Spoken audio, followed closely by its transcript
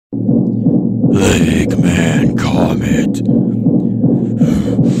Eggman Comet.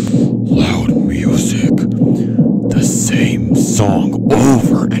 Loud music. The same song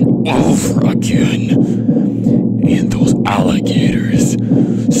over and over again. And those alligators.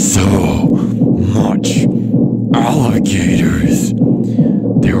 So much alligators.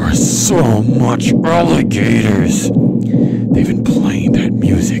 There are so much alligators. They've been playing that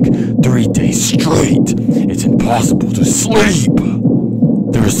music 3 days straight. It's impossible to sleep.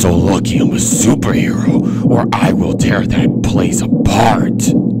 They're so lucky I'm a superhero, or I will tear that place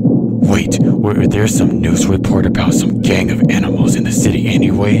apart. Wait, there's some news report about some gang of animals in the city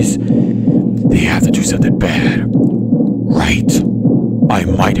anyways? They have to do something bad, right? I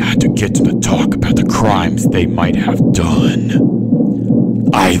might have to get them to talk about the crimes they might have done.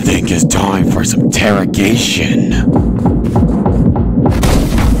 I think it's time for some interrogation.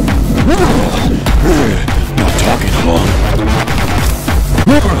 Not talking long.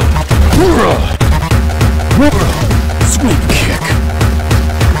 Sweep kick.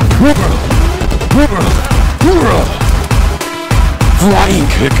 Flying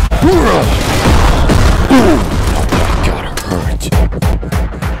kick. Ooh, that gotta hurt.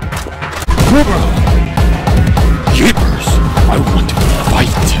 Keepers, I want to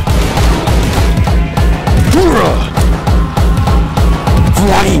fight.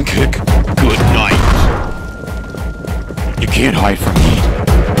 Flying kick. Good night. You can't hide from me.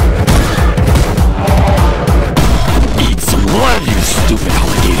 Eat some lead, you stupid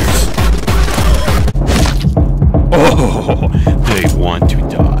alligators. Oh, they want to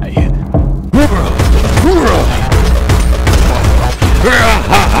die.